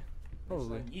 probably. It's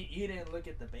Probably. like, you didn't look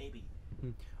at the baby.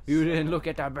 You didn't look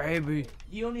at that baby.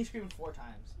 You only screamed 4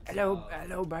 times. Hello, So-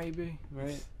 hello, baby.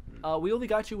 Right. We only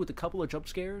got you with a couple of jump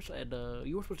scares, and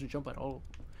you were supposed to jump at all.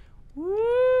 Woo!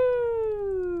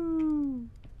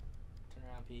 Turn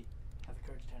around, Pete. Have the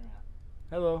courage to turn around.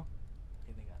 Hello.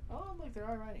 Okay, they got. Oh, look, there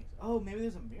are writings. Oh, maybe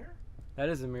there's a mirror. That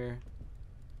is a mirror.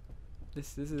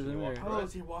 This is a you walk mirror. through Oh,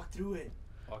 it? so you walk through it.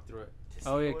 Walk through it. To see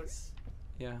Oh, yeah. what's-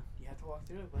 Yeah. You have to walk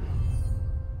through it, but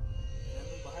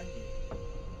behind you.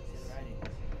 It's in writing.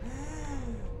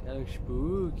 That looks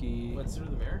spooky. What's through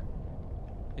the mirror?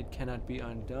 It cannot be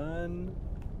undone.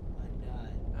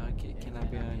 Undone. Okay, it cannot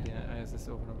be undone. I guess this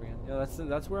over and over again. Yeah,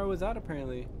 that's where I was at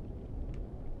apparently.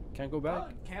 Can't go back.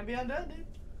 Oh, can't be undone, dude.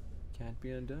 Can't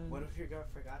be undone. What if your girl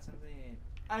forgot something?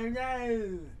 I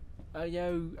know.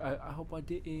 Yo, I hope I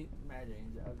didn't.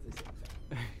 Imagine that was the same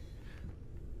thing.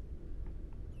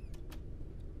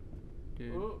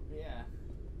 Dude. Oh, yeah.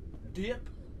 Dip.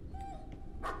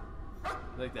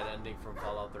 Like that ending from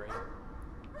Fallout 3.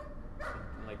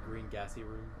 Like green gassy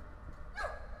room.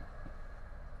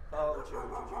 Oh, true.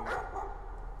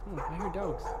 Oh, I hear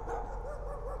dogs.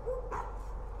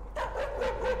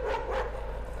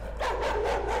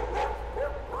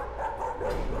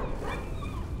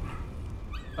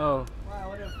 Oh. Wow,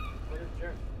 what a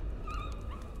jerk.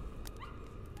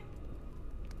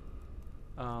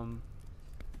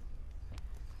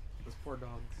 Those poor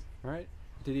dogs. Right?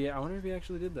 Did he? I wonder if he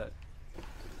actually did that.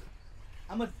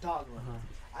 I'm a dog lover. Uh-huh.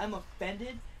 I'm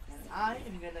offended, and I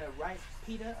am gonna write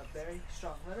PETA a very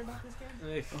strong letter about this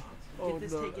game. Oh, Get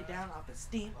this no. taken down off of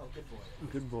Steam. Oh, good boy.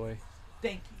 Good boy.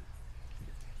 Thank you.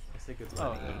 I say good Oh,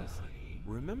 luck.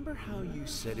 Remember how you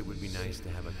said it would be nice to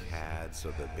have a cat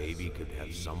so the baby could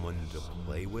have someone to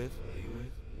play with?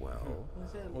 Well,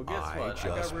 Well, guess I what?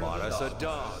 just bought us a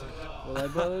dog. Well, I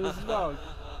bought it as a dog.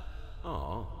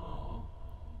 Aw.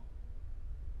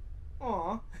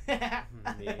 Aw.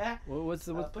 Well, what's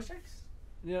the what? Push X?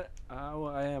 Yeah, well,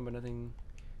 I am, but nothing.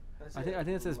 I think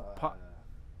it says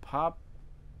pop.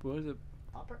 What is it?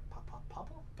 Popper? Popple?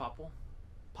 Popple?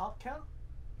 Popcal?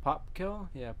 Popkill?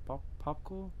 Yeah,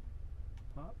 popcool.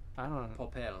 Pop. I don't know.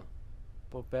 Popel.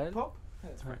 Popel. Pope?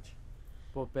 That's French.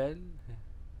 Popel. Yeah.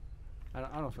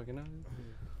 I don't fucking know.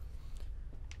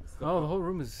 Oh, the whole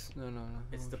room is no.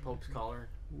 It's the Pope's collar.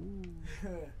 Ooh.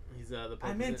 He's the Pope.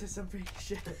 I'm into some freaky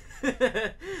shit.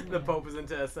 The Pope is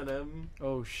into S&M.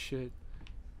 Oh shit.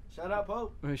 Shout out,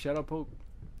 Pope. Hey, shout out Pope.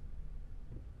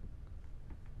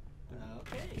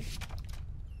 Okay.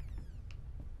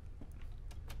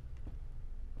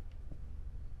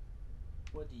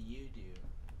 What do you do?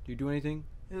 Do you do anything?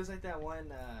 It was like that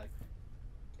one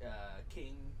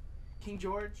King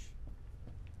George.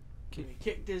 King- He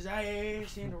kicked his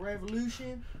ass in the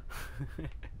revolution.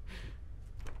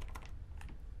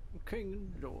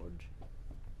 King George.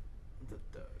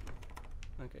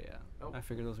 Okay, yeah. Oh. I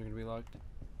figured those were gonna be locked.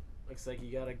 Looks like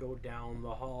you gotta go down the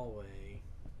hallway.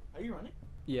 Are you running?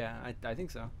 Yeah, I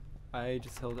think so. I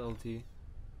just held LT.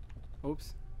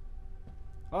 Oops.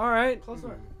 All right. Close the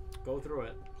door. Go through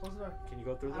it. Close the door. Can you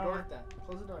go through the I don't door? like that.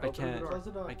 Close the door. I can't. Close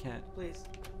the door. I can't. Please.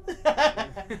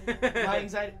 My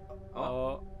anxiety.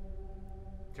 Oh.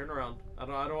 Turn around. I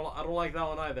don't like that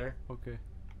one either. Okay.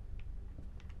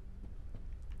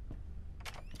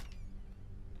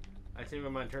 I changed my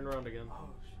mind. Turn around again. Oh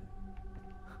shit.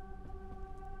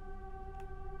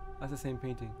 That's the same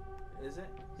painting. Is it?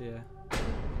 Yeah.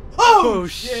 Oh,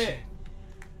 shit.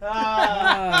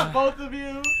 Both of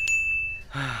you.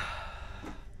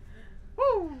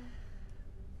 Woo.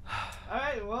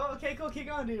 Alright, well, okay, cool, keep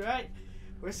going, dude, right?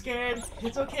 We're scared.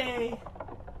 It's okay.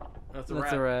 That's a That's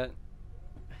rat. a rat.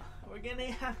 We're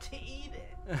gonna have to eat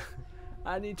it.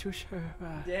 I need to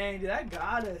survive. Dang, dude, that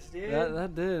got us, dude.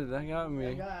 That did. That got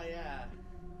me. That got, yeah.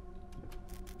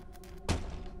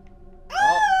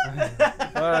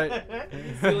 All right.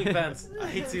 Ceiling fence. I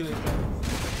hate ceiling fence.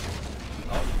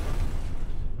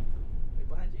 Wait,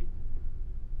 behind you?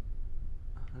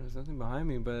 There's nothing behind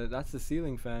me, but that's the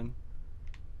ceiling fan,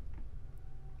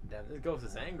 Damn, this ghost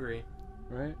is angry.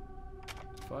 right?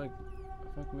 Fuck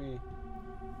me.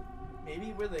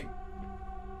 Maybe we're the.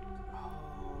 Oh,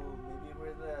 maybe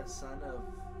we're the son of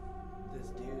this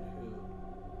dude who.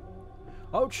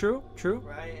 Oh, true.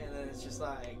 Right? And then it's just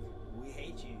like, we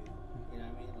hate you. You know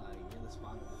what I mean? Like, you're the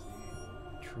spawn of this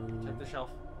dude. True. Check the shelf.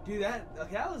 Dude, that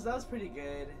was pretty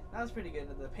good. That was pretty good.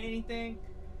 The painting thing.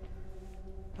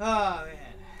 Oh man.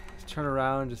 Just turn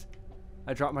around.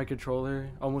 I dropped my controller.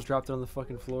 Almost dropped it on the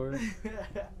fucking floor. I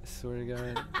swear to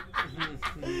God.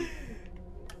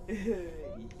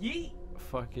 Yeet.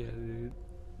 Fuck yeah, dude.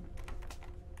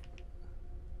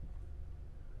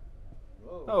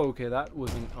 Whoa. Oh, okay, that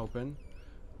wasn't open.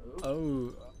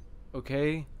 Oh,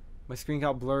 okay. My screen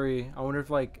got blurry. I wonder if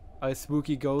like a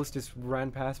spooky ghost just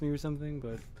ran past me or something,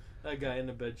 but That guy in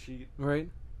the bed sheet. right.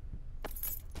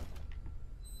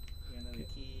 You got another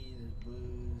key. There's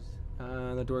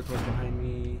booze. The door closed behind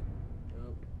me.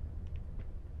 Nope.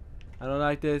 I don't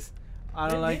like this. I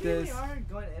don't like maybe this. we are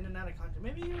going in and out of consciousness.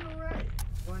 Maybe you were right.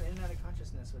 Going in and out of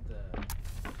consciousness with the.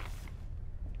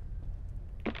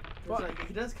 What? Like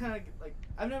he does kind of like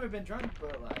I've never been drunk,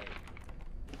 but like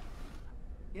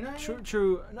You know what I True, mean?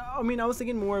 true. No, I mean, I was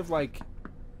thinking more of like,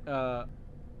 Aw,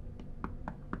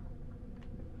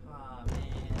 man.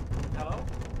 Hello?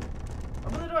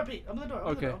 Open the door, Pete. Open the door.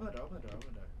 Open Okay. the door. Open the door. Open the door. Open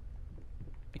the door.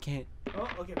 I can't. Oh,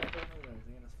 okay. Back open the door.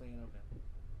 They're gonna fling it open.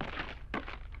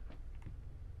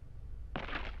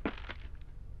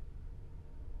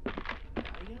 Are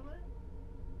you gonna let it?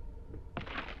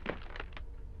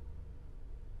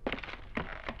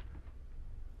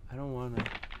 I don't wanna.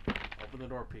 Open the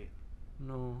door, Pete.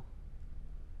 No.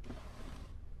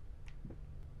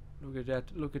 Look at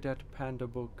that. Look at that panda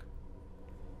book.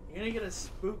 You're gonna get us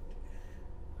spooked.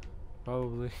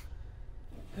 Probably.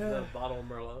 The bottle of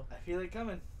Merlot. I feel it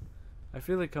coming. I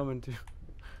feel it coming too.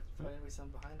 There's gonna be some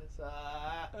behind us.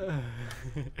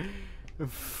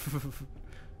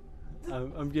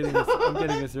 I'm getting us. I'm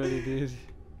getting us ready, dude.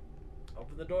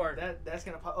 Open the door. That's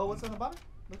gonna pop. Oh, what's on the bottom?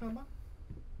 Look on the bottom.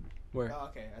 Where? Oh,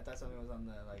 okay. I thought something was on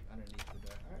the underneath the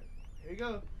door. All right, here we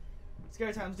go.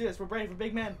 Scary times. Do this. We're brave. We're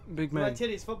big men. Big We like man.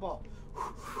 titties. Football.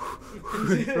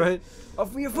 Right.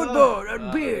 Off me a football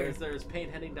and beer. There's paint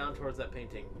heading down towards that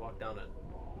painting. Walk down it.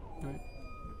 Right.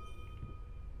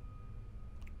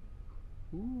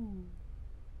 Ooh.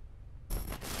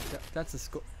 That's a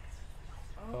score.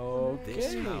 Okay.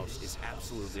 This house is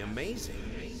absolutely amazing.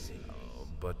 Oh,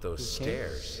 but those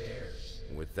stairs.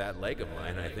 With that leg of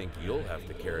mine, I think you'll have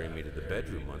to carry me to the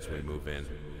bedroom once we move in.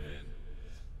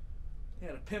 You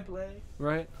got a pimp leg.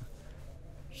 Right.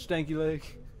 Stanky leg.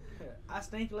 I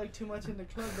stank leg too much in the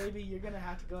club, baby. You're gonna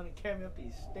have to go in and carry me up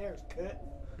these stairs, cut.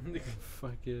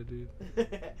 Fuck yeah, dude.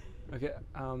 Okay.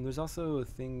 There's also a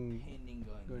thing Painting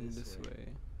going this way.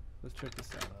 Let's check this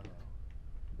out. Oh.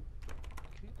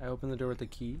 I open the door with the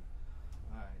key.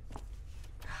 Alright.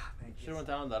 Should have went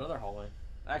down that other hallway.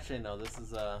 Actually, no. This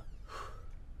is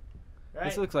Right?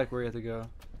 This looks like where you have to go.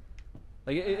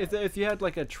 Like if you had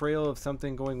like a trail of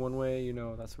something going one way, you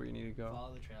know that's where you need to go.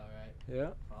 Follow the trail, right? Yeah.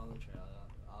 Follow the trail.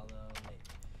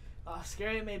 Although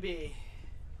scary it may be.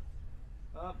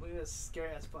 Oh, look at this scary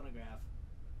ass phonograph.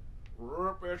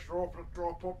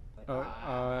 Like,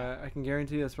 I can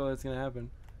guarantee that's probably what's gonna happen.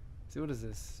 See, what is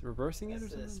this? Reversing it or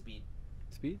that's the something? speed.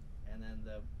 Speed? And then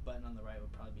the button on the right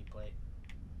would probably be play.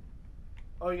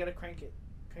 Oh, you gotta crank it.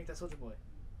 Crank that soldier boy.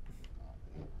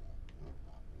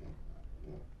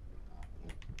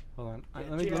 Hold on. Yeah,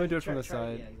 Let me do it from the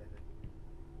side. Yeah, exactly.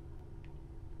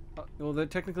 Well,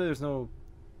 technically there's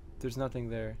nothing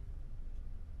there.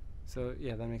 So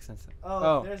yeah, that makes sense.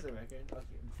 Oh, there's the record. Okay,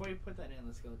 before you put that in,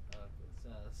 let's go.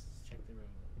 Let's check the room.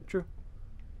 True.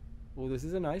 Well, this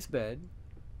is a nice bed.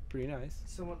 Pretty nice.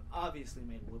 Someone obviously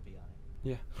made whoopee on it.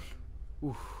 Yeah.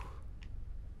 Oof.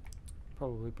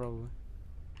 Probably.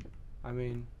 I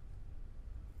mean.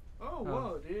 Oh,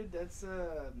 whoa, dude. That's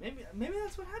maybe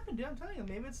that's what happened, dude. I'm telling you,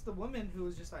 maybe it's the woman who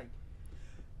was just like,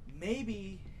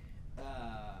 maybe,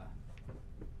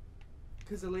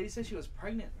 because the lady said she was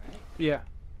pregnant, right? Yeah.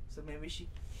 So maybe she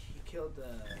killed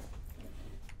the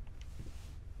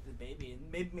baby, and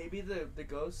maybe the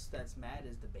ghost that's mad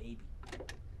is the baby.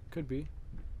 Could be.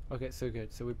 Okay, so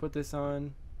good. So we put this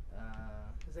on.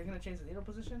 Is that gonna change the needle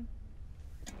position?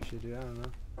 Should do. I don't know.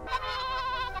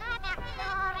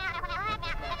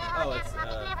 oh, it's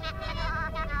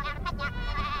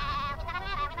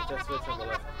just switch on the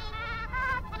left.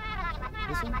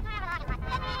 This one?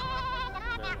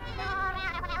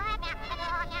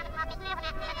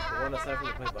 The one aside from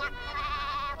the play button.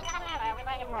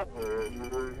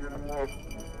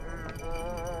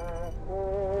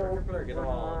 Get them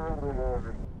all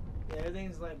on. Yeah,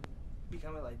 everything's like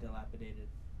becoming like dilapidated.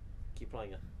 Keep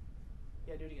playing it.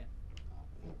 Yeah, do it again.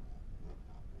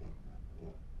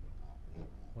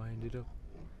 Wind it up.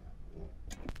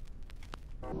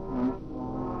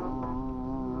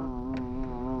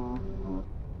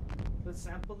 Let's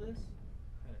sample this.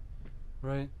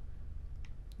 Right.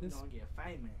 We This don't get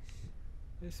famous.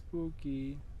 is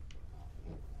spooky.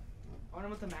 I wonder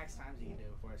what the max times you can do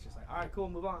before it's just like, alright, cool,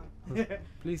 move on.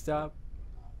 Please stop.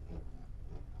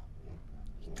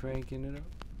 Cranking it up.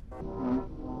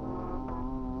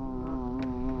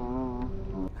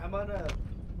 How about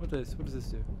What does this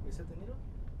do? reset the needle?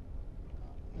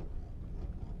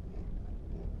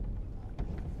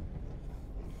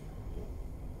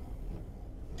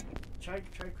 Try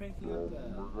cranking up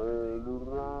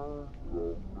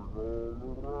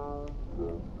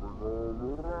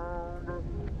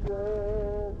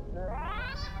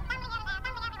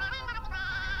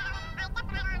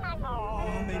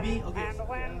Oh, maybe. Okay.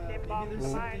 Maybe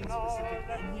there's something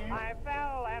specific in here.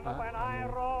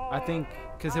 I think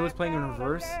because it was playing in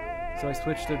reverse, so I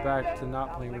switched it back to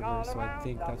not playing reverse. So I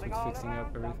think that's what's fixing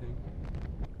up everything.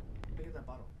 Look at that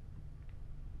bottle.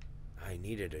 I I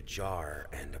needed a jar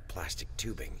and a plastic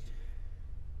tubing.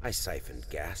 I siphoned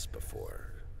gas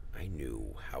before. I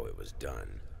knew how it was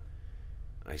done.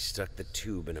 I stuck the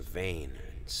tube in a vein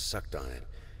and sucked on it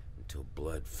until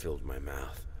blood filled my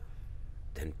mouth.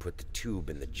 Then put the tube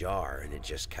in the jar and it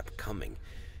just kept coming.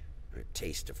 A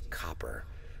taste of copper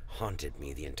haunted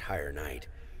me the entire night.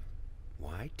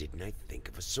 Why didn't I think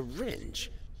of a syringe?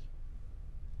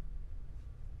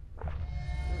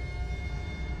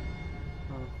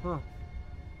 Uh-huh.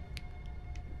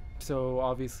 So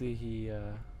obviously he,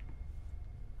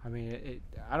 I mean,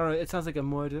 I don't know, it sounds like a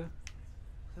murder.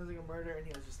 Sounds like a murder, and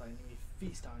he was just like, let me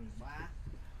feast on you, why?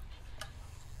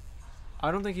 I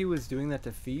don't think he was doing that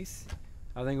to feast.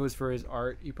 I think it was for his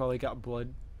art. He probably got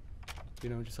blood. You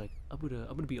know, just like, I'm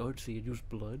gonna be artsy and use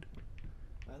blood.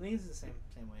 I think it's the same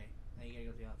way. Now you gotta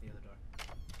go out the other door.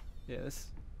 Yes.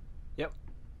 Yep.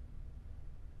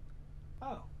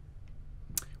 Oh.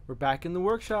 We're back in the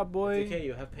workshop, boy. It's okay,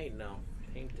 you have paint now.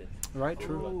 Paint it. Right,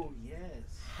 true. Oh, yes.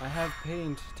 I have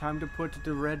paint. Time to put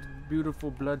the red, beautiful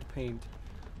blood paint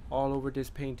all over this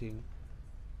painting.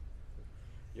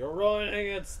 You're ruining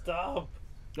it, stop!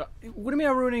 What do you mean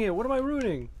I'm ruining it? What am I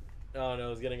ruining? Oh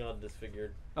no, it's getting all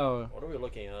disfigured. Oh, What are we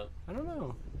looking at? I don't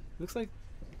know. Looks like...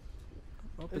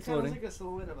 Oh, It it's sounds loading. like a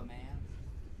silhouette of a man.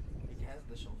 It has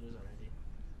the shoulders already.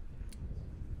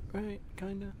 Right,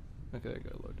 kinda. Okay, there you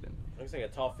go, loaded in. Looks like a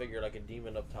tall figure, like a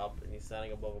demon up top, and he's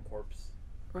standing above a corpse.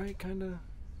 Right, kinda.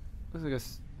 Looks like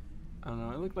I don't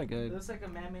know, it looked like It a... looks like a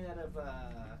man made out of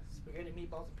spaghetti,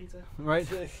 meatballs, and pizza. Right?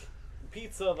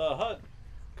 Pizza the Hut.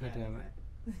 God Yeah, damn like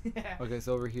it. that. Okay,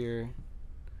 so over here,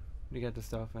 we got the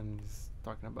stuff and he's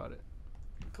talking about it.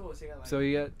 Cool, so you got like So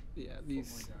you got, yeah, 4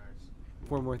 these more jars.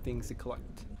 4 more things to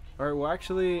collect. Alright, well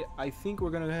actually, I think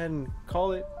we're gonna go ahead and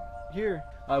call it here.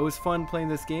 It was fun playing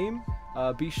this game.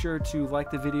 Be sure to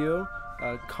like the video,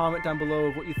 comment down below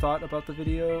of what you thought about the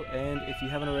video, and if you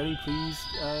haven't already, please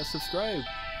subscribe.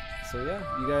 So yeah,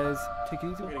 you guys take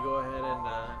it easy. We're gonna go ahead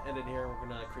and end it here. We're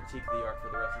gonna critique the art for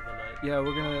the rest of the night. Yeah,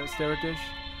 we're gonna stare at this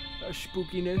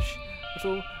spookiness.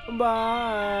 So,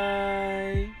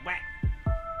 bye! Whack.